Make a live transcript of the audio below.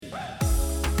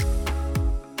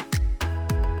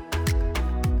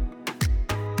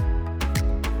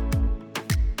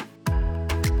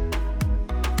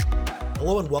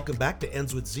Hello and welcome back to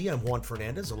Ends with Z. I'm Juan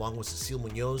Fernandez along with Cecile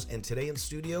Munoz, and today in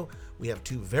studio we have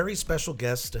two very special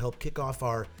guests to help kick off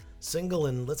our Single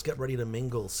and Let's Get Ready to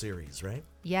Mingle series, right?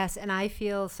 Yes, and I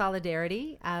feel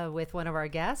solidarity with one of our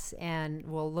guests, and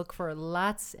we'll look for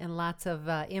lots and lots of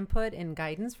input and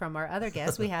guidance from our other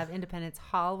guests. We have Independence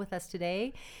Hall with us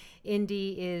today.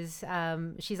 Indy is,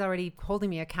 she's already holding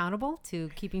me accountable to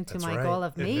keeping to my goal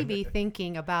of maybe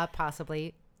thinking about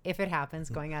possibly, if it happens,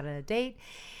 going out on a date.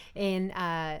 And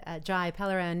Jai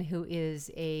Pellerin, who is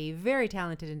a very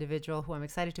talented individual who I'm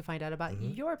excited to find out about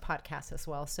your podcast as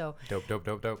well. So Dope.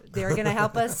 They're going to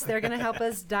help us. They're going to help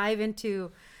us dive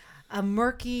into a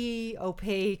murky,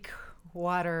 opaque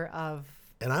water of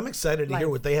And I'm excited to life. hear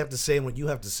what they have to say and what you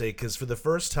have to say, because for the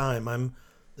first time, I'm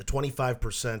the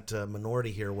 25%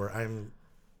 minority here where I'm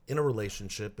in a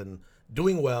relationship and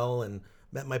doing well and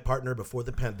met my partner before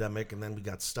the pandemic, and then we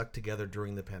got stuck together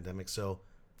during the pandemic. So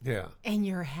Yeah. and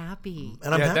you're happy.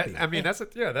 And I'm happy.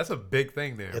 That's a big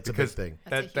thing there. It's a big thing.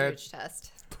 That's a huge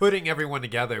test. Putting everyone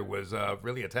together was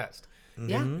really a test.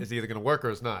 Yeah. It's either going to work or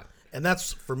it's not. And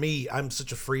that's, for me, I'm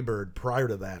such a free bird prior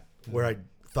to that, where I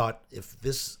thought if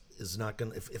this is not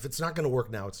going to, if it's not going to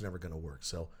work now, it's never going to work.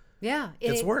 So Yeah.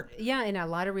 It's worked. Yeah. And a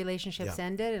lot of relationships Yeah.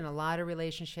 ended and a lot of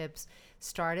relationships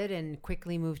started and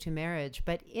quickly moved to marriage.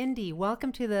 But Indy,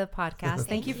 welcome to the podcast.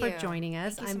 Thank you for joining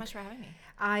us. Thank you so much for having me.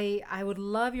 I would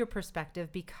love your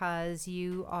perspective because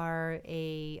you are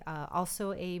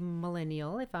also a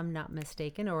millennial, if I'm not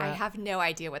mistaken. Or I have no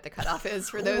idea what the cutoff is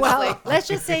for those. well, let's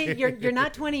just say you're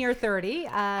not 20 or 30.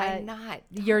 I'm not.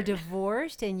 You're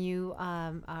divorced and you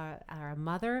are a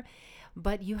mother,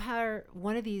 but you are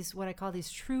one of these, what I call these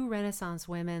true Renaissance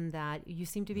women that you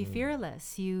seem to be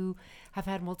fearless. You have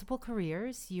had multiple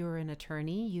careers. You're an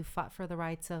attorney. You fought for the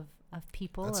rights of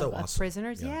people, That's so of awesome.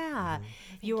 prisoners. Yeah.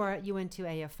 Yeah. You went to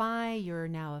AFI. You're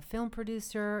now a film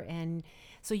producer. And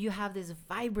so you have this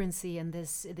vibrancy and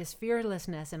this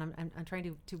fearlessness. And I'm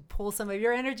trying to pull some of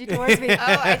your energy towards me.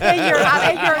 I think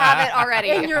you have it already.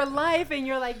 In your life, and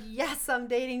you're like, yes, I'm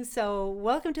dating. So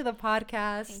welcome to the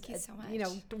podcast. Thank you so much. You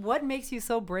know, what makes you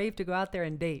so brave to go out there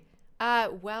and date?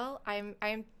 Well,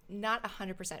 I'm not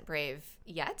 100% brave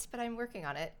yet, but I'm working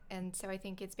on it. And so I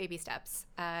think it's baby steps.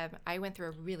 I went through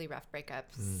a really rough breakup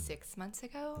 6 months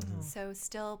ago. So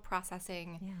still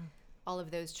processing all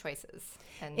of those choices.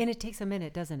 And it takes a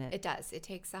minute, doesn't it? It does. It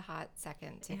takes a hot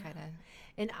second to kind of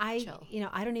And chill.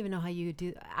 I don't even know how you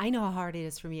do. I know how hard it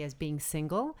is for me as being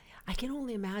single. I can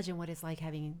only imagine what it's like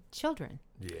having children.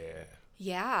 Yeah.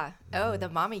 Yeah. Oh, the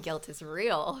mommy guilt is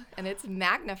real, and it's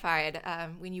magnified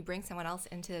when you bring someone else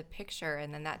into the picture,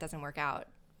 and then that doesn't work out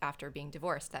after being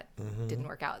divorced. That didn't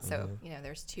work out. So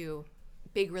there's two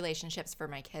big relationships for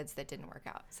my kids that didn't work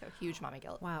out. So huge mommy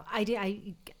guilt. Wow.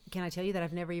 Can I tell you that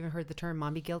I've never even heard the term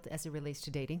mommy guilt as it relates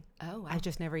to dating? Oh, wow. I've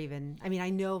just never even, I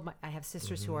know I have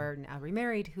sisters who are now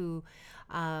remarried who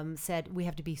said we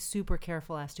have to be super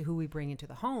careful as to who we bring into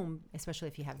the home, especially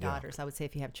if you have daughters. I would say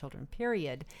if you have children,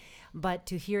 period. But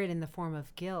to hear it in the form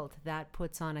of guilt, that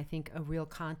puts on, I think, a real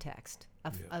context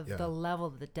of the level,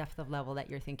 the depth of level that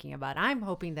you're thinking about. I'm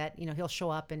hoping that, he'll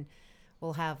show up and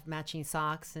we'll have matching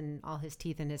socks and all his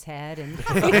teeth in his head and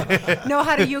know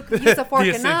how to use a fork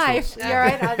and knife.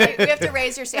 Yeah, right. We have to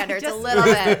raise your standards a little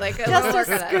bit, like a Just little a work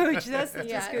on it. scooch. Just a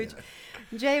scooch.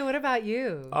 Jay, what about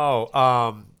you?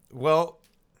 Well,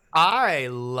 I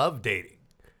love dating.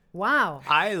 Wow.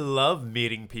 I love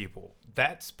meeting people.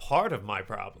 That's part of my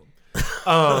problem.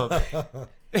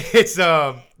 It's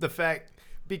the fact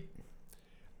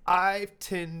I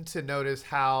tend to notice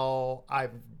how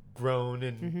I've grown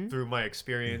and through my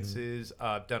experiences,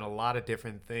 done a lot of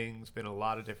different things, been a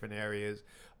lot of different areas.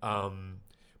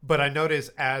 But I notice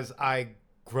as I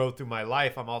grow through my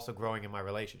life, I'm also growing in my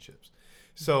relationships.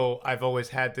 So I've always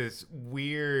had this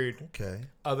weird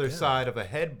other side of a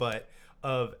headbutt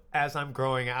of as I'm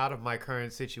growing out of my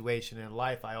current situation in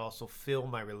life, I also feel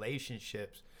my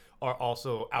relationships are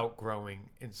also outgrowing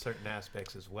in certain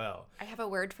aspects as well. I have a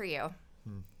word for you.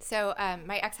 So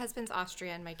my ex-husband's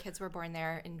Austrian. My kids were born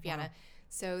there in Vienna.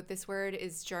 So this word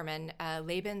is German,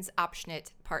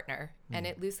 Lebensabschnitt Partner, and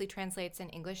it loosely translates in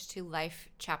English to life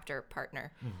chapter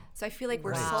partner. So I feel like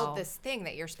we're sold this thing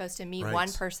that you're supposed to meet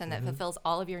one person that fulfills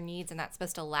all of your needs, and that's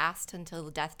supposed to last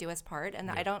until death do us part. And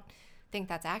I don't think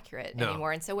that's accurate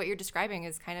anymore. And so what you're describing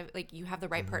is kind of like you have the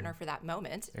right partner for that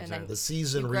moment, and then the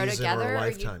season, you grow reason, together, or a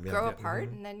lifetime. or you grow apart,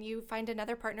 and then you find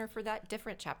another partner for that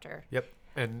different chapter. Yep.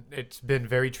 And it's been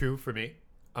very true for me.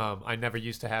 I never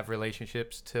used to have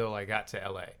relationships till I got to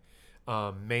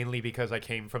LA, mainly because I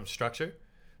came from structure.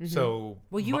 So,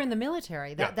 well, you were in the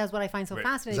military. That's what I find so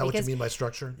fascinating. Is that what you mean by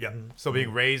structure? Yeah. So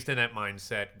being raised in that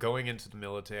mindset, going into the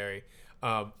military,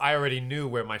 I already knew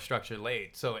where my structure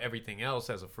laid. So everything else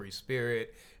has a free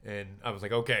spirit. And I was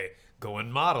like, okay,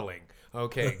 going modeling.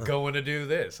 Okay, going to do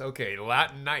this. Okay,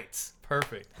 Latin nights.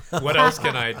 Perfect. What else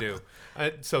can I do?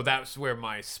 So that's where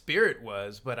my spirit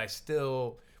was. But I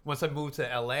still, once I moved to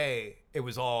LA, it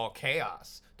was all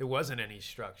chaos. There wasn't any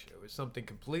structure. It was something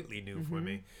completely new for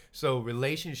me. So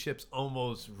relationships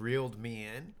almost reeled me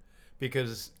in,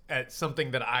 because at something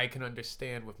that I can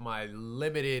understand with my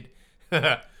limited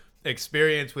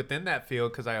experience within that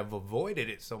field, because I have avoided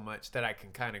it so much, that I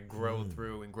can kind of grow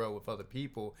through and grow with other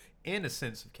people in a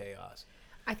sense of chaos.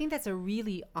 I think that's a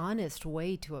really honest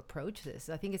way to approach this.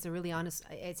 I think it's a really honest,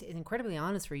 it's incredibly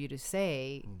honest for you to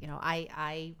say, you know,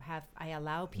 I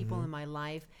allow people in my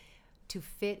life to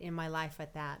fit in my life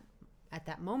at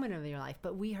that moment of your life,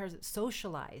 but we are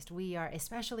socialized. We are,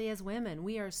 especially as women,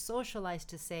 we are socialized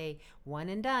to say one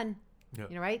and done. Yep.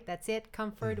 You know, right? That's it.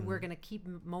 Comfort. We're going to keep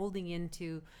molding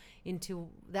into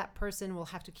that person. Will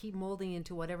have to keep molding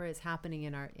into whatever is happening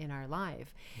in our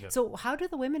life. Yep. So how do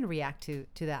the women react to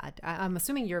that? I'm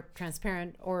assuming you're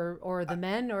transparent, or the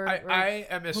men, or I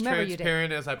am as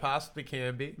transparent as I possibly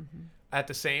can be. At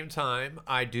the same time,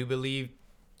 I do believe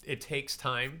it takes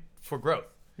time for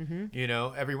growth. You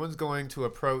know, everyone's going to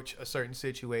approach a certain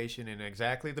situation in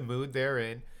exactly the mood they're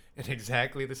in, and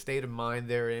exactly the state of mind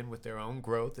they're in, with their own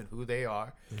growth and who they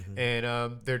are,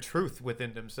 and their truth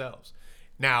within themselves.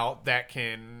 Now that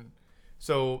can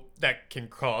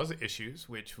cause issues,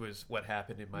 which was what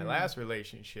happened in my last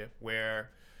relationship,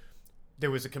 where there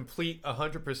was a complete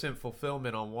 100%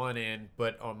 fulfillment on one end,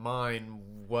 but on mine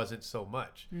wasn't so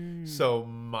much. So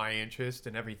my interest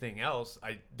and everything else,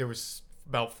 there was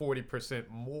about 40%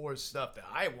 more stuff that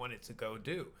I wanted to go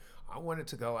do. I wanted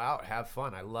to go out, have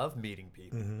fun. I love meeting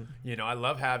people. You know, I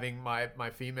love having my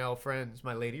female friends,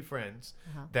 my lady friends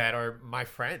that are my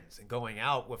friends, and going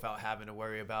out without having to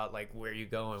worry about, like, where you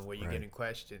going, where you getting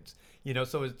questions. You know,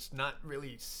 so it's not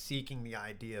really seeking the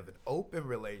idea of an open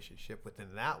relationship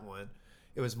within that one.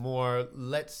 It was more,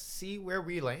 let's see where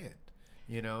we land,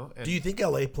 you know? And do you think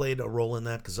LA played a role in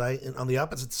that? Because on the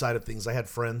opposite side of things, I had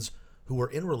friends who were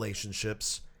in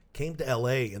relationships, came to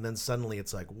LA, and then suddenly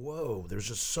it's like, whoa, there's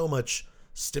just so much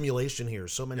stimulation here,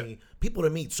 so many people to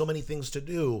meet, so many things to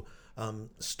do.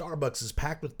 Starbucks is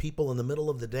packed with people in the middle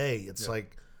of the day. It's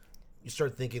like, you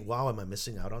start thinking, wow, am I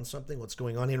missing out on something? What's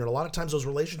going on here? And a lot of times those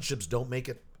relationships don't make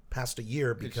it past a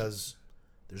year because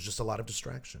there's just a lot of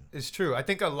distraction. It's true. I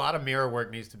think a lot of mirror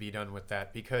work needs to be done with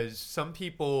that, because some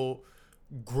people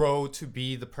grow to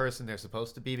be the person they're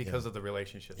supposed to be because of the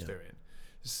relationships they're in.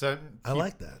 I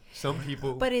like that. Some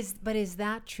people, but is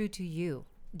that true to you?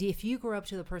 If you grow up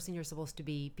to the person you're supposed to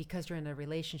be because you're in a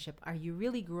relationship, are you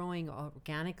really growing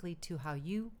organically to how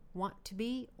you want to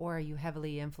be, or are you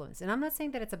heavily influenced? And I'm not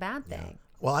saying that it's a bad thing.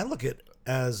 Well, I look at it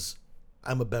as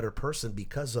I'm a better person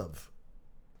because of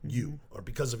you, or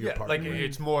because of your partner. Like,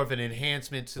 it's more of an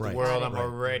enhancement to the world I'm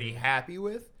already happy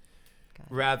with,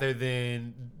 rather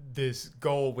than this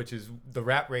goal, which is the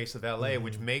rat race of LA,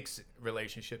 which makes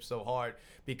relationships so hard,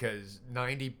 because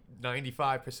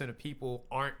 95% of people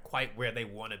aren't quite where they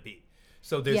want to be.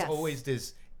 So there's always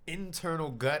this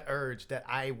internal gut urge that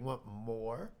I want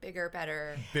more, bigger,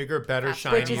 better,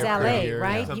 shinier, which is LA, prettier,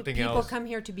 right? People else. come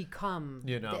here to become,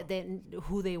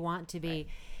 who they want to be. Right.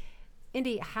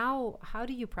 Indy, how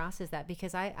do you process that?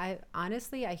 Because I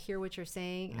honestly, I hear what you're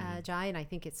saying, Jai, and I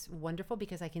think it's wonderful,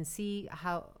 because I can see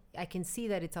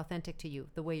that it's authentic to you,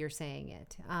 the way you're saying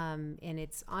it, and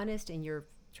it's honest, and you're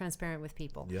transparent with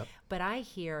people. Yep. But I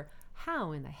hear,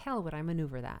 how in the hell would I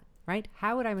maneuver that? Right?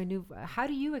 How would I maneuver? How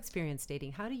do you experience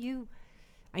dating?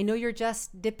 I know you're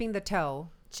just dipping the toe.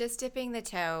 Just dipping the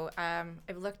toe.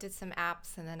 I've looked at some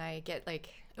apps, and then I get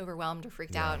like overwhelmed or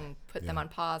freaked out and put them on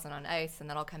pause and on ice, and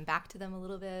then I'll come back to them a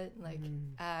little bit. Like,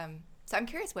 so I'm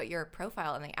curious what your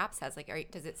profile in the app says. Like,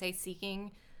 does it say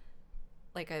seeking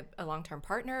like a long-term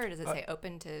partner, or does it say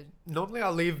open to? Normally,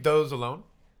 I'll leave those alone.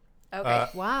 Okay.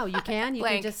 Wow, you can. You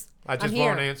can just. I just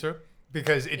won't answer,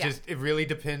 because it really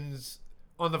depends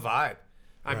on the vibe.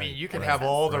 I mean, you can have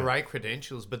all the right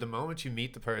credentials, but the moment you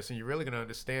meet the person, you're really going to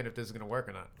understand if this is going to work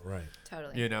or not. Right.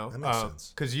 Totally. You know, that makes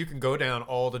sense. Because you can go down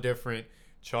all the different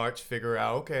charts, figure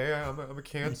out, okay, I'm a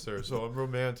Cancer, so I'm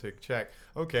romantic. Check.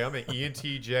 Okay, I'm an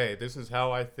ENTJ. This is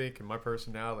how I think and my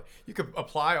personality. You could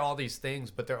apply all these things,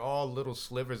 but they're all little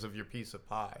slivers of your piece of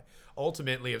pie.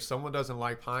 Ultimately, if someone doesn't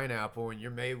like pineapple and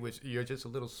you're just a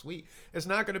little sweet, it's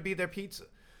not going to be their pizza.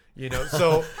 You know,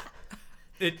 so.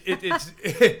 It's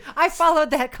I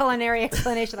followed that culinary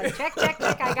explanation. Like, check.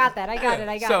 I got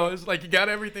it. So it's like, you got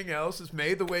everything else. It's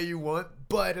made the way you want,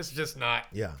 but it's just not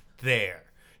there.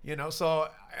 You know, so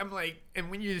I'm like, and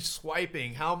when you're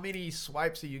swiping, how many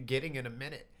swipes are you getting in a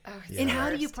minute? Oh, And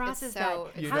how do you It's process so-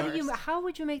 that? How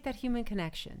would you make that human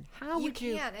connection? How You would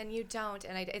you? can't, and you don't,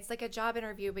 and it's like a job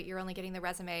interview, but you're only getting the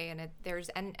resume, and there's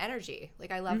an energy. Like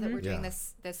I love that we're doing Yeah.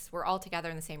 this. We're all together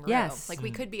in the same room. Yes. Like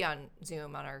we could be on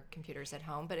Zoom on our computers at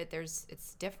home, but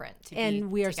it's different. To be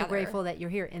And we are so together. grateful that you're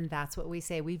here. And that's what we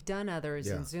say. We've done others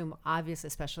Yeah. in Zoom, obviously,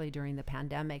 especially during the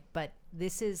pandemic. But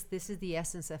this is the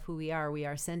essence of who we are. We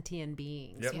are sentient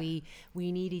beings. Yep.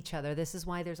 We need each other. This is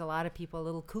why there's a lot of people a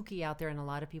little kooky out there, and a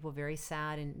lot of people very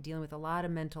sad and dealing with a lot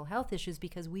of mental health issues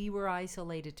because we were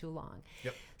isolated too long.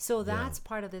 Yep. So that's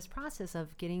part of this process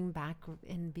of getting back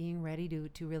and being ready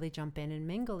to really jump in and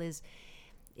mingle is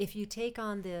if you take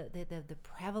on the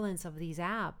prevalence of these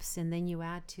apps and then you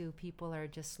add to people are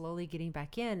just slowly getting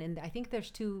back in. And I think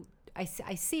there's I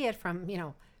see it from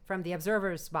the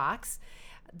observer's box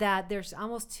that there's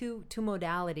almost two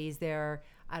modalities there.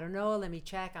 I don't know. Let me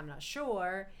check. I'm not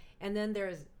sure. And then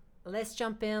there's let's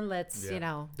jump in. Let's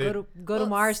go to Well,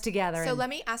 Mars together. So and- let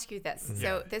me ask you this.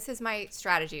 So this is my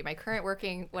strategy, my current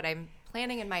working, what I'm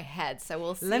planning in my head. So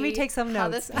we'll see. Let me take some how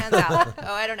notes. this pans out.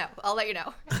 Oh, I don't know. I'll let you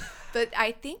know. But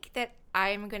I think that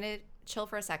I'm gonna chill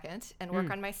for a second and work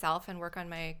on myself and work on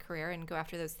my career and go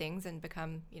after those things and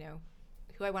become,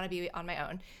 who I want to be on my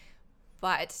own.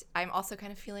 But I'm also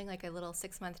kind of feeling like a little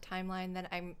 6-month timeline that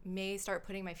I may start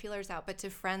putting my feelers out, but to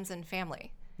friends and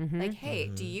family. Like, hey,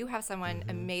 do you have someone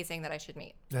amazing that I should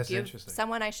meet? That's do you interesting. Have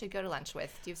someone I should go to lunch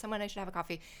with? Do you have someone I should have a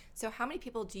coffee? So how many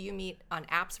people do you meet on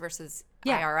apps versus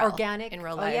IRL? organic in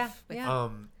real Oh, life? yeah, With- yeah.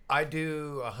 I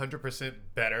do 100%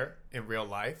 better in real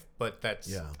life, but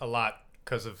that's a lot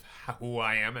because of who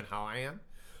I am and how I am.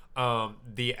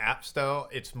 The apps, though,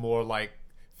 it's more like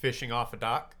fishing off a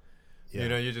dock. Yeah. You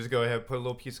know, you just go ahead, put a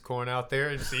little piece of corn out there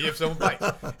and see if someone bites.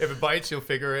 If it bites, you'll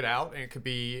figure it out. And it could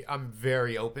be, I'm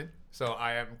very open. So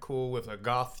I am cool with a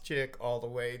goth chick all the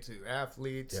way to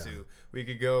athletes to, we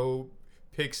could go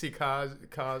pixie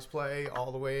cosplay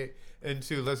all the way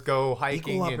into let's go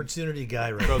hiking. Equal and opportunity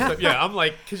guy, right? go stuff. Yeah, I'm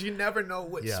like, because you never know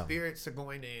what Yeah. spirits are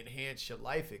going to enhance your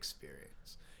life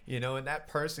experience. And that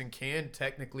person can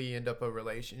technically end up a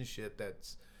relationship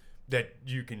that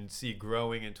you can see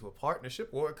growing into a partnership,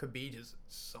 or it could be just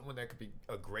someone that could be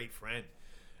a great friend.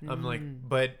 I'm like,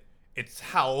 but it's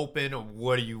how open or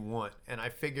what do you want? And I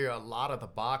figure a lot of the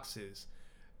boxes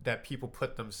that people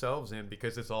put themselves in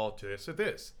because it's all this or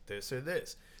this or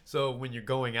this. So when you're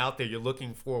going out there, you're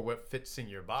looking for what fits in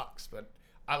your box. But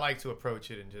I like to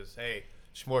approach it and just, hey,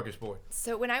 smorgasbord.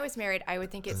 So when I was married, I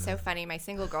would think it's so funny. My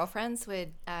single girlfriends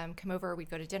would come over, we'd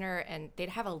go to dinner, and they'd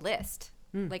have a list,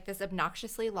 like this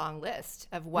obnoxiously long list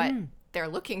of what they're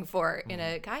looking for in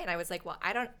a guy. And I was like, well,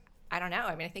 I don't know.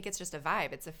 I mean, I think it's just a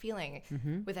vibe. It's a feeling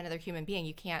with another human being.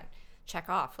 You can't check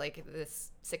off like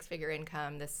this 6-figure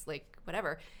income, this like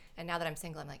whatever. And now that I'm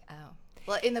single, I'm like, oh,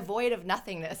 well, in the void of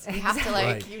nothingness, you have to like,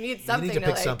 Right. you need something You need to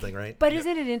pick like, something, right? But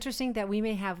isn't it interesting that we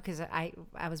may have, because I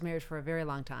was married for a very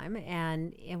long time,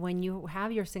 and when you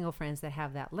have your single friends that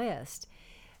have that list,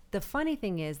 the funny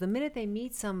thing is the minute they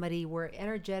meet somebody where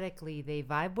energetically they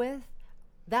vibe with,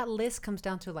 that list comes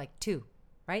down to like 2,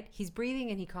 right? He's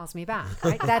breathing and he calls me back,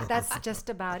 right? That's just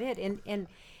about it.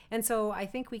 And so I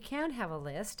think we can have a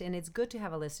list, and it's good to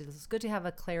have a list. It's good to have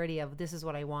a clarity of this is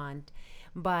what I want.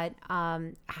 But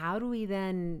how do we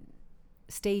then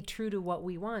stay true to what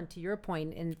we want, to your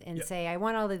point, and say, I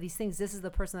want all of these things. This is the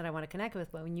person that I want to connect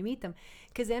with. But when you meet them,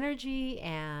 because energy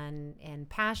and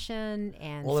passion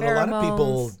and Well, and a lot of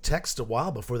people text a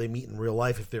while before they meet in real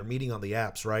life if they're meeting on the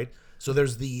apps, right? So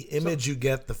there's the image you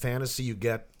get, the fantasy you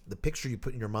get, the picture you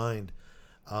put in your mind.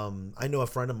 I know a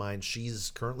friend of mine,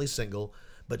 she's currently single,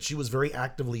 but she was very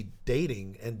actively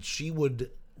dating, and she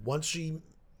would, once she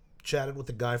chatted with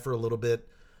the guy for a little bit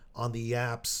on the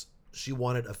apps, she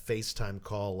wanted a FaceTime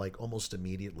call like almost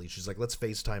immediately. She's like, let's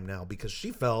FaceTime now, because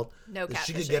she felt No that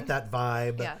she could catfishing. get that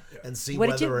vibe Yeah. and see What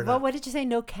whether or not. what did you say?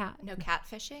 No cat. no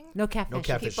catfishing. No catfish. No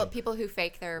catfish. People who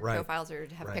fake their Right. profiles or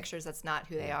have Right. pictures that's not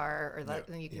who they are, or that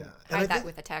you can Yeah. And I hide that think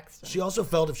with a text. She also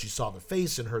felt if she saw the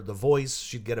face and heard the voice,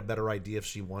 she'd get a better idea if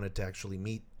she wanted to actually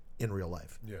meet in real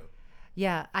life. Yeah.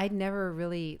 Yeah, I never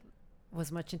really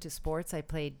was much into sports. I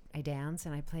danced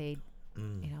and I played,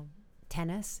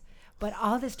 tennis. But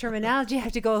all this terminology, I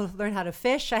have to go learn how to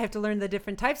fish. I have to learn the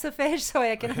different types of fish so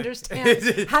I can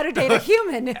understand how to date a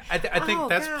human. I think Oh,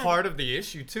 that's God. part of the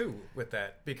issue too with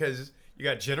that, because you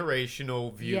got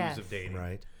generational views Yes. of dating.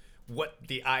 Right. What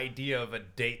the idea of a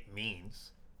date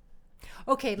means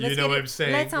Okay, let's know what I'm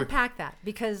saying? Let's unpack that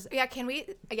because Yeah, can we?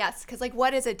 Yes, because like,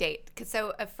 what is a date? 'Cause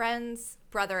so a friend's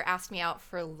brother asked me out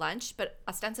for lunch, but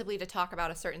ostensibly to talk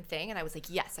about a certain thing, and I was like,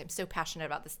 yes, I'm so passionate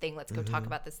about this thing. Let's go talk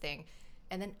about this thing.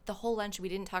 And then the whole lunch we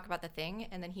didn't talk about the thing,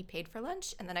 and then he paid for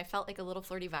lunch, and then I felt like a little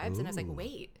flirty vibes, and I was like,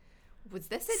 wait, was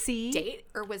this a date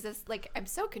or was this like? I'm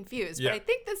so confused, but I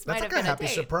think this might That's have like a been happy a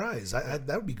date. surprise. That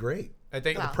would be great. I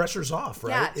think The pressure's off, right?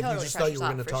 Yeah, If you totally, just thought you were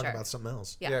pressure's going to off, for talk sure. about something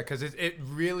else. Yeah. Yeah, because it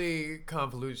really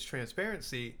convolutes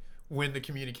transparency when the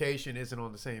communication isn't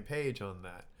on the same page on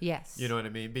that. yes, You know what I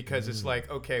mean? Because it's like,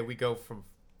 okay, we go from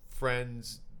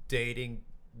friends, dating,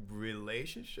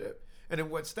 relationship, and then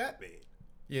what's that mean?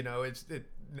 You know, is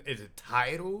it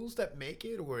titles that make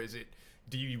it, or is it?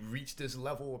 Do you reach this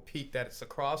level of peak that it's a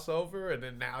crossover, and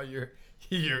then now you're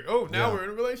now we're in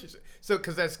a relationship? So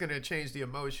because that's going to change the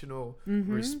emotional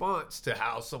response to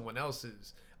how someone else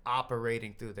is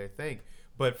operating through their thing.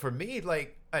 But for me,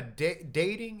 like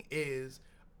dating is,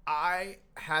 I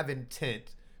have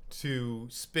intent to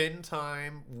spend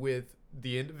time with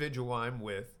the individual I'm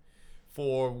with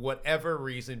for whatever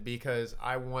reason, because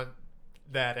I want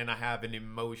that, and I have an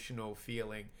emotional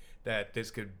feeling that this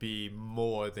could be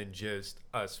more than just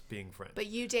us being friends. But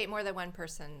you date more than one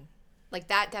person. Like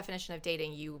that definition of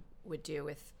dating you would do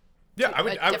with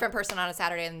I different person on a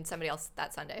Saturday and somebody else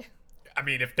that Sunday. I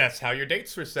mean, if that's how your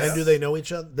dates were set And up. do they know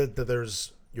each other? That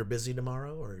there's you're busy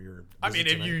tomorrow or you're. I busy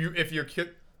mean, tonight? if you're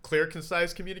clear,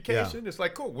 concise communication, it's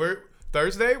like, cool. We're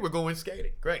Thursday, we're going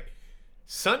skating. Great.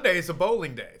 Sunday is a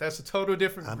bowling day. That's a total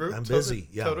different group. I'm busy.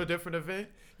 Yeah. Total different event.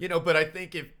 You know, but I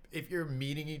think if you're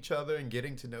meeting each other and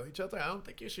getting to know each other, I don't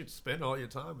think you should spend all your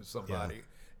time with somebody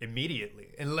immediately,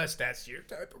 unless that's your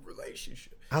type of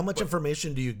relationship. How much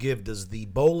information do you give? Does the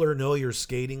bowler know you're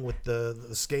skating with the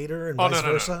skater and vice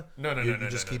versa? No. You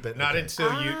just keep it. Not okay.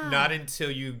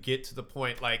 until you get to the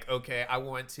point like, okay, I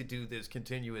want to do this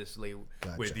continuously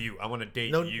with you. I want to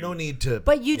date you. No need to.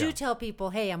 but you do tell people,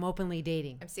 hey, I'm openly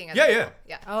dating. I'm seeing other Yeah, people.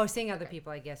 yeah. Oh, seeing other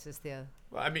people, I guess, is the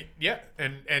Well, I mean, yeah,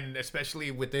 and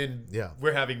especially within, Yeah.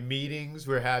 we're having meetings.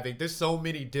 There's so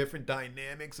many different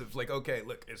dynamics of like, okay,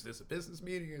 look, is this a business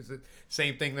meeting? Is it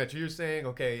same thing that you're saying?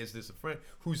 Okay, is this a friend?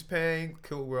 Who's paying?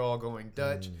 Cool, we're all going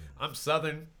Dutch. I'm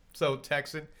Southern, so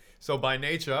Texan. So by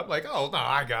nature, I'm like, oh no,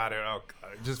 I got it. Oh,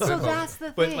 God. Just So that's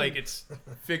the but thing. like, it's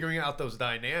figuring out those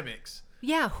dynamics.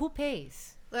 yeah. Who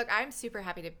pays? Look, I'm super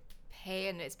happy to pay,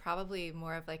 and it's probably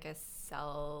more of like a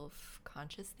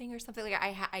self-conscious thing or something. Like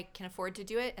I can afford to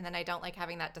do it, and then I don't like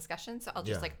having that discussion, so I'll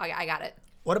just Yeah. like, oh, yeah, I got it.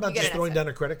 What about You get just it throwing next down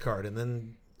a credit card and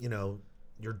then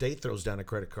your date throws down a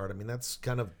credit card? I mean, that's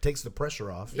kind of takes the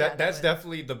pressure off. Yeah, That's would.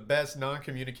 definitely the best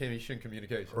non-communication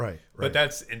communication. Right. But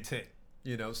that's intent.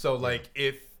 So like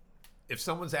if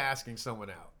someone's asking someone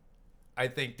out, I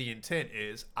think the intent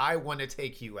is, I want to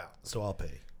take you out. So I'll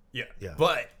pay. Yeah. Yeah.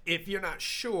 But if you're not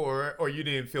sure or you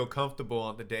didn't feel comfortable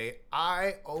on the date,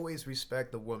 I always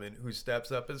respect the woman who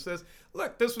steps up and says,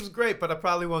 look, this was great, but I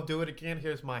probably won't do it again.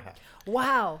 Here's my hat.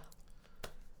 Wow.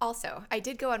 Also, I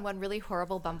did go on one really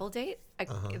horrible Bumble date.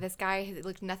 This guy he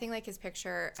looked nothing like his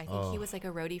picture. I think he was like a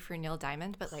roadie for Neil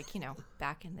Diamond, but like,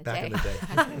 back in the Back day. in the day.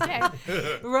 Back in the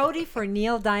day. Roadie for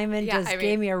Neil Diamond Yeah, just I mean-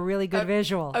 gave me a really good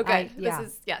visual. Okay, Yeah.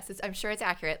 I'm sure it's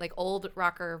accurate. Like old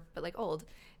rocker, but like old.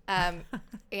 And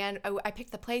I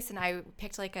picked the place, and I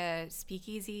picked like a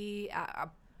speakeasy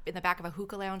in the back of a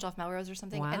hookah lounge off Melrose or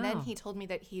something. And then Wow. he told me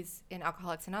that he's in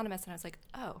Alcoholics Anonymous, and I was like,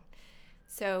 oh,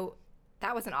 so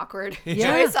that was an awkward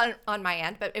Yeah. choice on my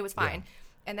end, but it was fine.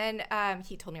 And then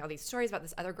he told me all these stories about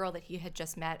this other girl that he had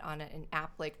just met on an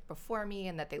app like before me,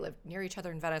 and that they lived near each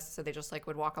other in Venice, so they just like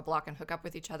would walk a block and hook up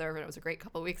with each other, and it was a great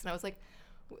couple of weeks. And I was like,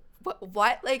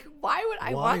 what? Like, why would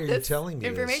I Why want are you this telling me this?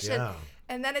 information? Yeah.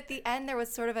 And then at the end, there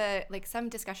was sort of some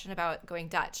discussion about going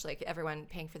Dutch, like everyone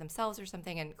paying for themselves or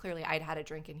something. And clearly I'd had a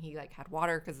drink and he like had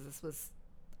water because this was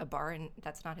a bar and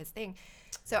that's not his thing.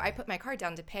 So I put my card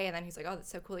down to pay, and then he's like, oh, that's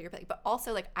so cool that you're paying. But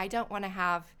also, like, I don't want to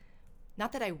have,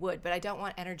 not that I would, but I don't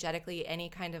want energetically any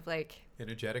kind of like,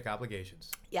 Energetic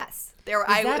obligations. yes,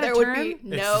 that a there would term? be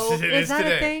no, It Is that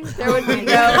today. a thing? there would be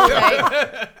no,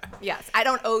 like, yes, I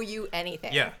don't owe you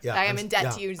anything. Yeah. Yeah. I am in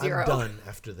debt to you, zero. I'm done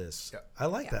after this. Yeah. I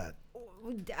like that.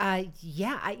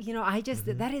 Yeah. I just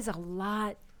that is a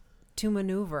lot to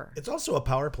maneuver. It's also a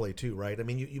power play too, right? I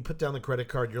mean, you put down the credit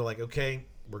card. You're like, okay,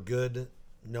 we're good.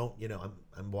 No,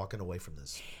 I'm walking away from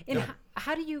this. And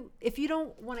how do you, if you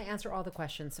don't want to answer all the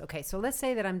questions? Okay, so let's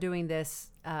say that I'm doing this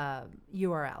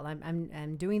URL.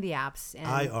 I'm doing the apps and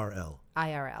IRL. I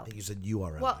IRL. think you said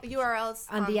URL. Well, URLs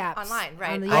On the apps. online,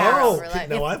 right? On the IRL, Oh, we're okay, like-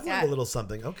 now I've yeah. learned a little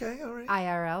something. Okay, all right.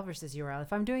 IRL versus URL.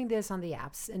 If I'm doing this on the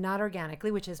apps and not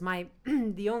organically, which is my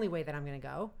the only way that I'm going to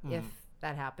go, if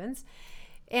that happens.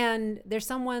 And there's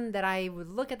someone that I would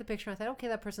look at the picture and I thought, okay,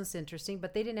 that person's interesting,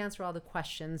 but they didn't answer all the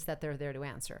questions that they're there to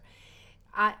answer.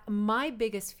 My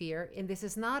biggest fear, and this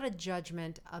is not a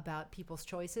judgment about people's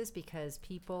choices, because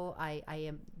people, I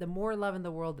am, the more love in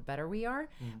the world, the better we are.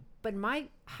 But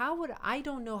I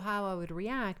don't know how I would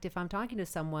react if I'm talking to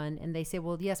someone and they say,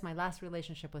 well, yes, my last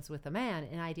relationship was with a man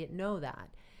and I didn't know that.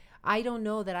 I don't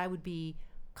know that I would be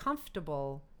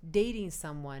comfortable dating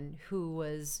someone who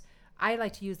was, I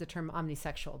like to use the term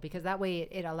omnisexual, because that way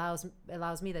it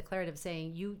allows me the clarity of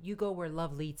saying you go where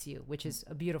love leads you, which is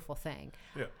a beautiful thing.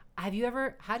 Yeah. Have you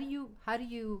ever, how do you,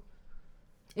 and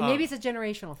maybe it's a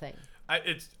generational thing.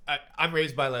 I'm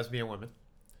raised by lesbian women.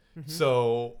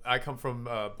 So I come from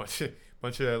a bunch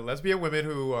of lesbian women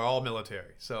who are all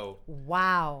military. So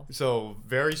Wow. so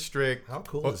very strict. How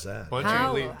cool is that? Bunch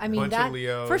How, of I mean, bunch that, of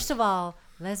Leos. first of all,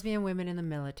 lesbian women in the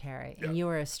military, and Yeah. you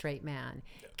are a straight man.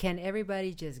 Can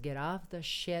everybody just get off the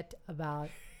shit about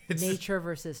It's- nature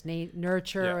versus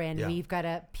nurture? Yeah. And Yeah. we've got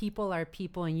to, people are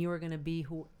people, and you are going to be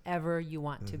whoever you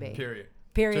want to be. period.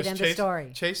 Period. Just End chase, of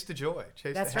story. Chase the joy.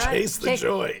 Chase That's the right. Chase the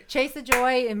joy. Chase the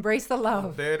joy. Embrace the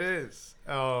love. There it is.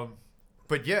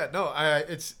 But yeah, no,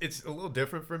 it's a little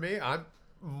different for me. I'm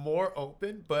more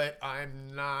open, but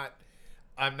I'm not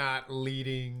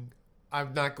leading.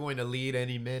 I'm not going to lead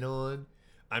any men on.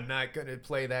 I'm not going to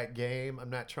play that game. I'm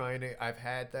not trying to. I've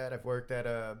had that. I've worked at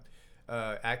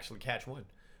actually Catch One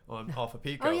off of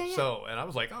Pico. Oh, yeah, yeah. So, and I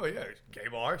was like, oh yeah, gay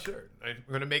bar, sure. I'm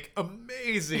going to make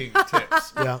amazing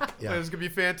tips. Yeah, It's yeah. going to be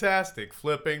fantastic.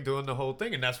 Flipping, doing the whole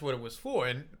thing. And that's what it was for.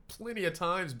 And plenty of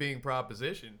times being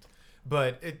propositioned.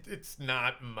 But it's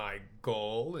not my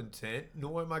goal, intent,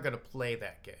 nor am I going to play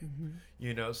that game.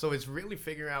 You know, so it's really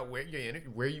figuring out where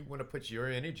you want to put your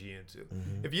energy into.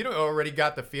 If you don't already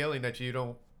got the feeling that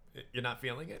you're not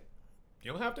feeling it,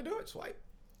 you don't have to do it. Swipe.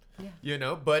 Yeah. You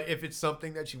know, but if it's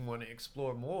something that you want to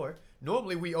explore more,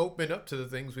 normally we open up to the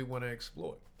things we want to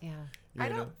explore. Yeah. You I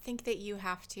know? don't think that you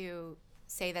have to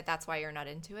say that that's why you're not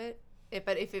into it.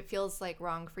 But if it feels like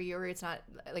wrong for you, or it's not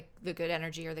like the good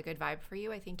energy or the good vibe for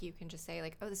you, I think you can just say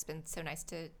like, oh, this has been so nice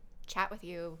to chat with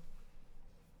you.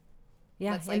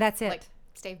 Yeah. Let's, And that's it. Like,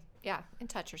 stay, in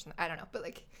touch or something. I don't know. But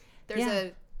like, there's Yeah.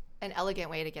 an elegant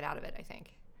way to get out of it, I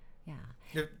think. Yeah.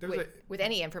 There's With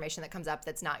any information that comes up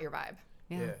that's not your vibe.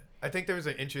 Yeah. I think there was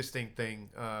an interesting thing.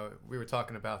 We were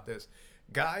talking about this.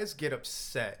 Guys get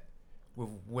upset with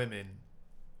women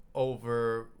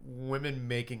over women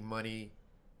making money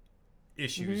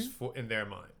issues in their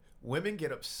mind. Women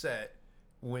get upset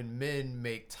when men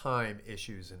make time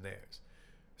issues in theirs.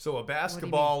 So a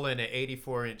basketball and an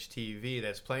 84-inch TV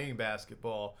that's playing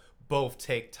basketball both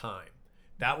take time.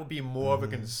 That would be more of a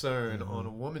concern on a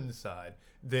woman's side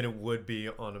than it would be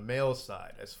on a male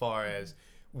side, as far as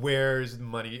where's the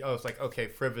money. Oh, it's like, okay,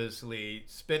 frivolously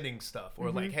spending stuff, or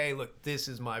like, hey, look, this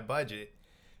is my budget,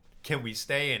 can we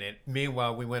stay in it?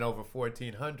 Meanwhile, we went over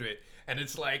 1,400, and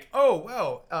it's like, oh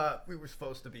well, we were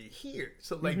supposed to be here.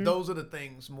 So like, those are the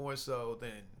things more so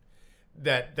than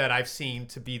that I've seen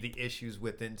to be the issues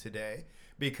within today.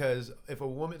 Because if a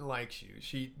woman likes you,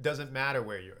 she doesn't matter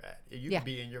where you're at. You Yeah. can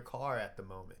be in your car at the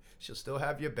moment. She'll still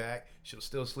have your back. She'll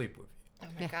still sleep with you.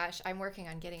 Oh my gosh, I'm working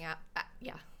on getting out.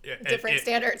 Yeah, Different it-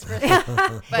 standards for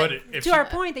that. But if To she, our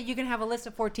point that you can have a list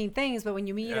of 14 things, but when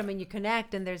you meet Yeah. them and you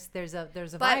connect, and there's a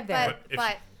vibe But there.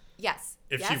 But yes.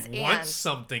 if yes, she wants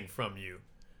something from you,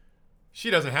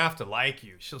 she doesn't have to like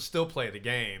you. She'll still play the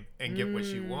game and get what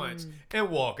she wants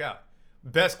and walk out.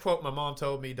 Best quote my mom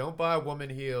told me: "Don't buy a woman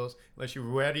heels unless you're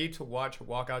ready to watch her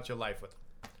walk out your life with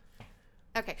them."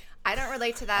 Okay, I don't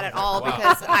relate to that at all wow.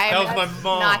 because That was I'm my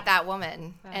mom. not that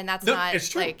woman, and that's No, not it's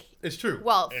true. like. It's true.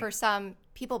 Well, And- for some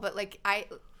people, but like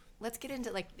let's get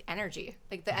into like the energy.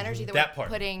 Like the energy that, That we're part.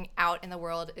 putting out in the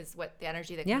world is what the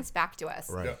energy that Yeah. comes back to us.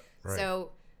 Right. Yeah. Right.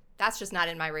 So that's just not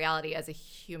in my reality as a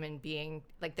human being.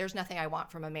 Like there's nothing I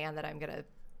want from a man that I'm gonna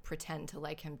pretend to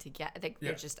like him to get. Like Yeah.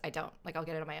 there's just I don't like I'll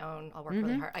get it on my own. I'll work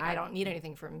really hard. Like I don't need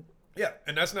anything from. Yeah,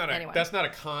 and that's not Anyway. a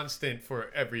constant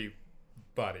for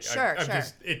everybody. Sure, sure.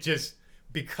 It just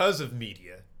because of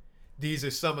media, these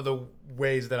are some of the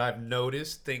ways that I've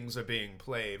noticed things are being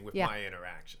played with Yeah. my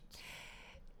interactions.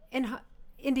 And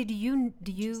Indy, do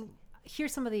you hear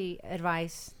some of the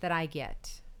advice that I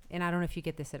get? And I don't know if you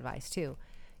get this advice too.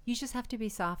 You just have to be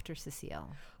softer,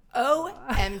 Cecile.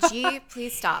 OMG,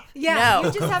 please stop. Yeah, no.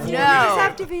 you just have to. No. You just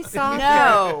have to be softer.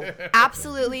 No,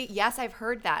 absolutely. Yes, I've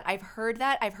heard that. I've heard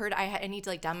I need to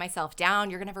like dumb myself down.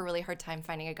 You're gonna have a really hard time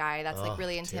finding a guy that's like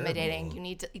really intimidating. terrible. You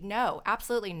need to no,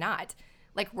 absolutely not.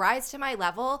 Like rise to my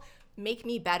level, make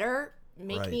me better,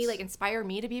 make me like inspire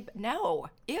me to be no.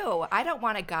 Ew. I don't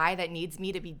want a guy that needs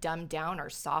me to be dumbed down or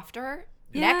softer.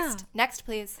 Yeah. Next,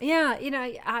 please. Yeah,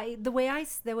 the way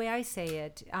I say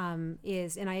it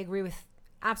is, and I agree with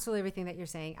absolutely everything that you're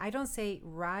saying. I don't say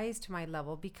rise to my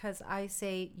level, because I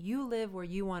say you live where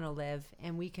you want to live,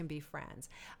 and we can be friends.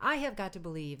 I have got to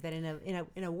believe that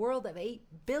in a world of 8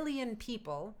 billion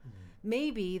people,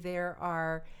 maybe there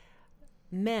are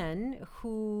men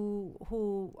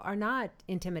who are not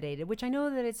intimidated, which I know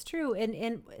that it's true.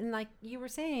 And like you were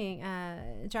saying,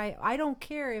 Jai, I don't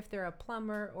care if they're a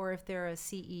plumber or if they're a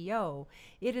CEO.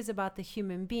 It is about the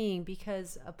human being,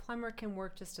 because a plumber can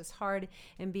work just as hard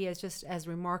and be just as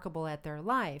remarkable at their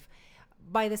life.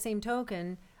 By the same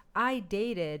token, I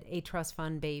dated a trust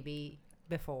fund baby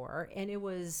before, and it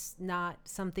was not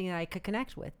something that I could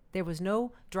connect with. There was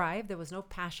no drive, there was no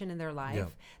passion in their life. Yeah.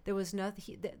 There was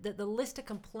nothing. The list of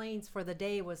complaints for the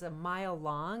day was a mile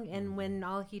long, and when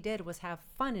all he did was have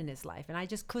fun in his life, and I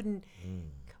just couldn't.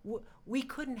 We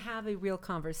couldn't have a real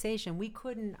conversation.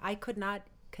 I could not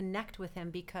connect with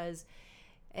him, because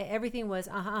everything was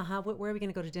where are we going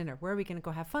to go to dinner, where are we going to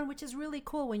go have fun, which is really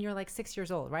cool when you're like 6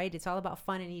 years old, right? It's all about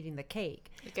fun and eating the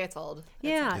cake. It gets old.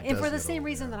 Yeah, It and for does the get same old,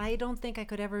 reason yeah. that I don't think I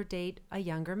could ever date a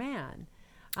younger man.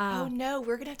 Oh no,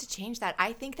 we're gonna have to change that.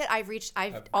 I think that I've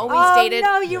always Oh dated.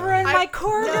 no, you were in my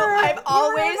corner. No, I've You were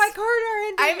always. in my corner.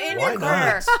 Indy. I'm in Why your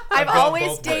corner. not? I've gone always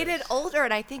both dated ways. older,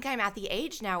 and I think I'm at the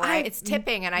age now where it's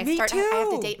tipping, and I me have to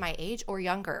too. date my age or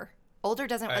younger. Older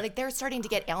doesn't like they're starting to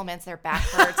get ailments. Their back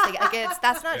hurts.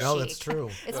 That's not No, chic. that's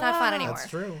true. It's not fun anymore. That's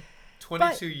true.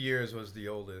 22 years was the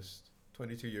oldest.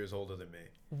 22 years older than me,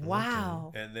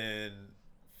 Wow. and then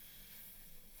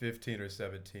 15 or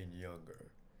 17 younger.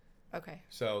 Okay.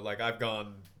 So like I've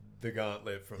gone the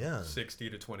gauntlet from Yeah. 60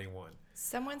 to 21.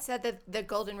 Someone said that the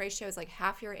golden ratio is like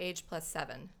half your age plus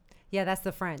 7. Yeah, that's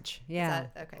the French. Yeah,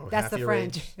 okay. Oh, that's half the your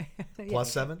French. age Yeah. Plus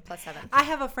 7. Plus 7. I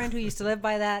have a friend who used to live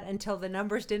by that until the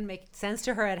numbers didn't make sense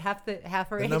to her at half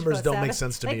her The age. numbers plus don't 7. make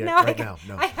sense to Like, me no, right I- now.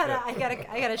 No.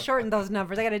 I gotta shorten those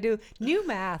numbers. I gotta do new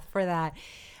math for that.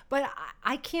 But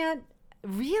I can't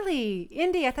really,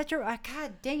 Indy. I thought you're.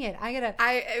 God dang it!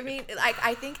 I mean, like,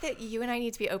 I think that you and I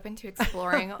need to be open to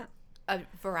exploring a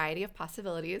variety of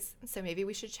possibilities. So maybe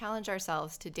we should challenge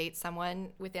ourselves to date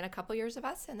someone within a couple years of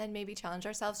us, and then maybe challenge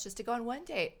ourselves just to go on one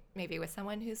date, maybe with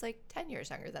someone who's like 10 years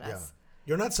younger than Yeah. us.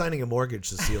 You're not signing a mortgage,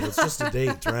 Cecile. It's just a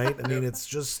date, right? I mean, it's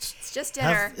just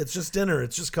dinner. It's just dinner.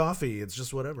 It's just coffee. It's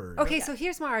just whatever. Okay, so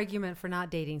here's my argument for not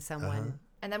dating someone.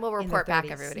 And then we'll in report their back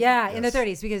 30s. everybody. Yeah, in their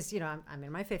Yes. 30s, because I'm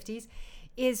in my 50s.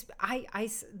 Is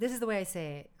this is the way I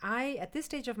say it. At this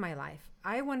stage of my life,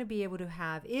 I want to be able to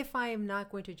have, if I am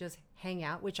not going to just hang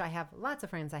out, which I have lots of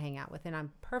friends I hang out with, and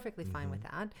I'm perfectly fine with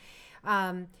that.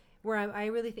 Where I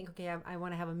really think, okay, I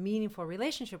want to have a meaningful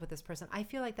relationship with this person. I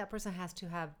feel like that person has to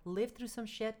have lived through some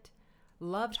shit,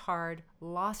 loved hard,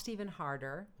 lost even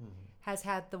harder, has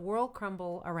had the world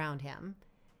crumble around him,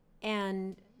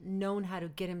 and known how to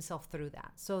get himself through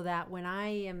that, so that when I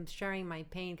am sharing my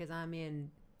pain because I'm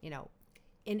in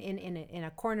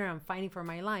a corner, I'm fighting for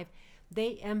my life,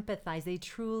 they empathize, they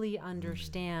truly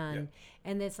understand.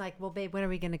 And it's like, well, babe, when are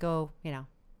we going to go,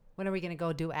 when are we going to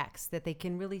go do X? That they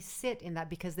can really sit in that,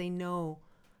 because they know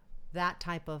that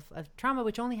type of trauma,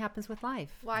 which only happens with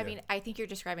life. Well, I mean, I think you're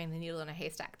describing the needle in a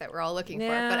haystack that we're all looking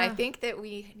Yeah. for. But I think that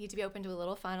we need to be open to a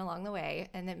little fun along the way,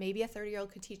 and that maybe a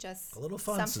 30-year-old could teach us a little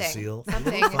fun, something. Cecile.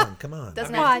 Something. A little fun. Come on.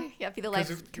 Doesn't I have mean- to be the 'Cause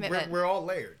life commitment. we're all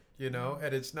layered, and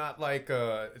it's not like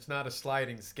it's not a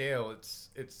sliding scale.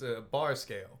 It's a bar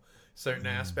scale. Certain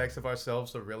aspects of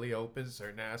ourselves are really open.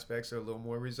 Certain aspects are a little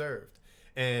more reserved,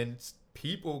 and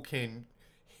people can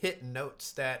hit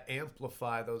notes that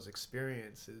amplify those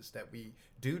experiences that we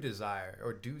do desire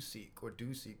or do seek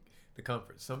the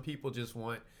comfort. Some people just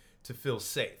want to feel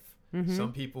safe.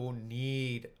 Some people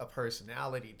need a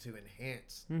personality to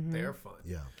enhance their fun.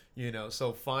 Yeah.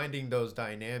 So finding those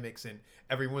dynamics, and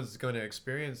everyone's going to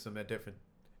experience them at different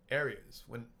areas.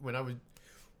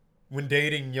 When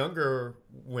dating younger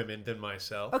women than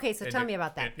myself. Okay, so in tell their- me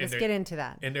about that. in Let's their- get into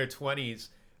that. In their 20s,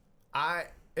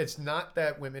 it's not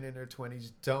that women in their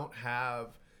 20s don't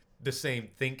have the same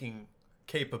thinking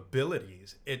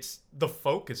capabilities. It's the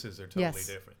focuses are totally Yes.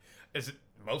 different.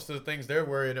 Most of the things they're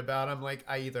worried about, I'm like,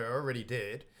 I either already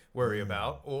did worry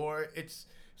about, or it's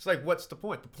like, what's the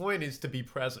point? The point is to be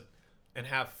present and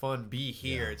have fun, be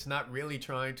here. It's not really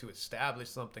trying to establish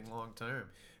something long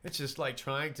term. It's just like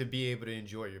trying to be able to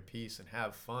enjoy your peace and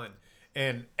have fun.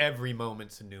 And every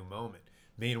moment's a new moment.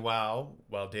 Meanwhile,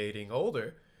 while dating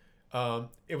older,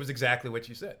 it was exactly what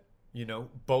you said. You know,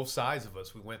 both sides of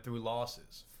us. We went through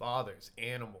losses, fathers,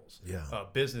 animals,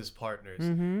 business partners.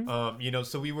 You know,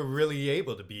 so we were really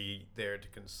able to be there to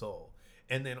console.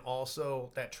 And then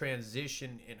also that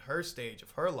transition in her stage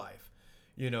of her life,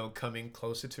 you know, coming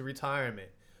closer to retirement,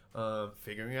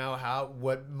 figuring out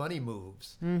what money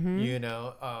moves, you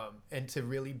know, and to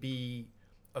really be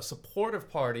a supportive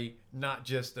party, not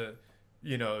just a,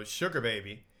 you know, sugar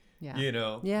baby. You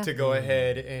know, to go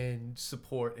ahead and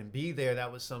support and be there.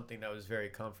 That was something that was very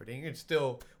comforting. And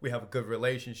still, we have a good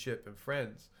relationship and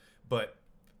friends, but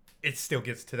it still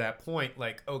gets to that point,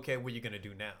 like, okay, what are you going to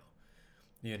do now?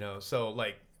 You know, so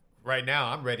like right now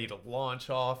I'm ready to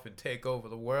launch off and take over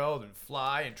the world and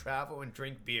fly and travel and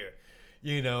drink beer.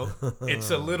 You know, it's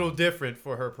a little different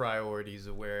for her priorities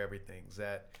of where everything's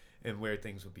at and where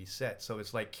things would be set. So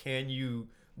it's like, can you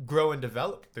grow and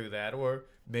develop through that? Or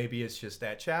maybe it's just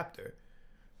that chapter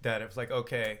that it's like,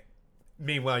 okay,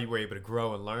 meanwhile you were able to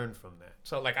grow and learn from that.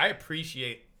 So like, I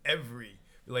appreciate every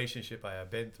relationship I have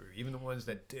been through, even the ones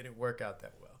that didn't work out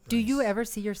that well. Do you ever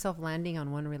see yourself landing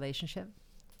on one relationship?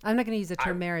 I'm not going to use the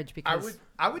term marriage because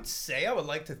I would say I would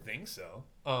like to think so.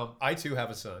 I too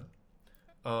have a son.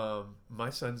 My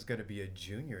son's going to be a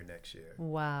junior next year.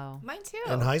 Wow. Mine too.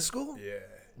 In high school? Yeah.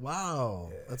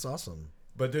 Wow. That's awesome.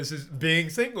 But this is being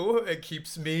single. It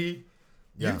keeps me.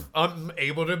 I'm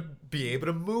able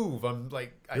to move. I'm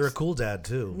like, you're a cool dad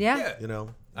too. Yeah. You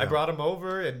know, I brought him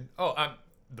over, and I'm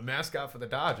the mascot for the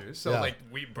Dodgers. So like,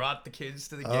 we brought the kids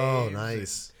to the games. Oh,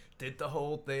 nice. Did the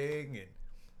whole thing, and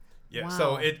Wow.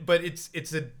 So it's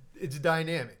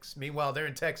dynamics. Meanwhile, they're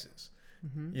in Texas.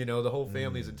 You know, the whole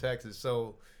family's in Texas.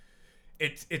 So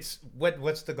it's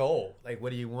what's the goal? Like,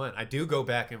 what do you want? I do go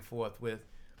back and forth with,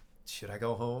 should I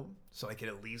go home so I can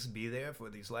at least be there for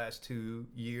these last 2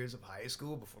 years of high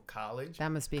school before college? That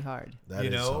must be hard. That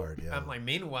is hard, yeah. I'm like,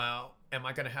 meanwhile, am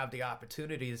I going to have the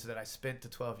opportunities that I spent the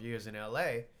 12 years in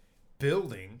LA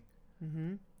building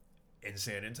in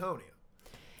San Antonio?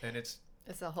 And it's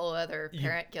a whole other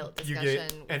parent guilt you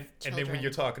discussion. and then when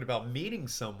you're talking about meeting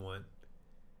someone,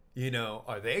 you know,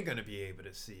 are they going to be able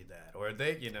to see that? Or are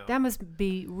they, you know? That must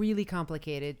be really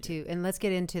complicated too. And let's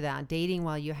get into that. Dating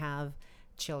while you have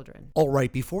children. All right,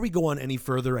 before we go on any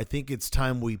further, I think it's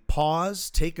time we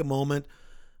pause, take a moment.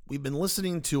 We've been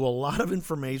listening to a lot of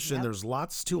information. Yep. There's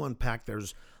lots to unpack.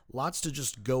 There's lots to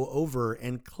just go over.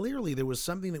 And clearly there was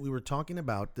something that we were talking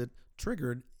about that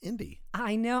triggered Indy.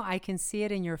 I know. I can see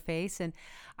it in your face. And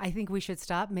I think we should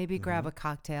stop, maybe grab a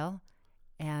cocktail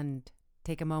and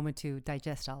take a moment to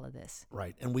digest all of this.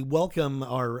 Right. And we welcome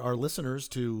our listeners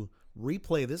to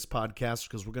replay this podcast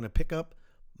because we're going to pick up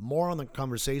more on the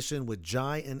conversation with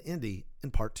Jai and Indy in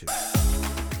part 2.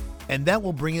 And that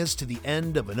will bring us to the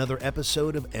end of another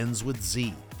episode of Ends with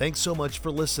Z. Thanks so much for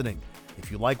listening.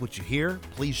 If you like what you hear,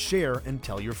 please share and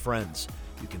tell your friends.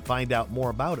 You can find out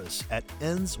more about us at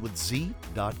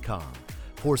endswithz.com.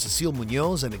 For Cecile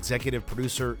Munoz and executive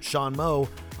producer Sean Moe,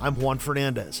 I'm Juan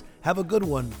Fernandez. Have a good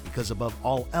one because above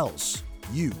all else,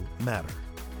 you matter.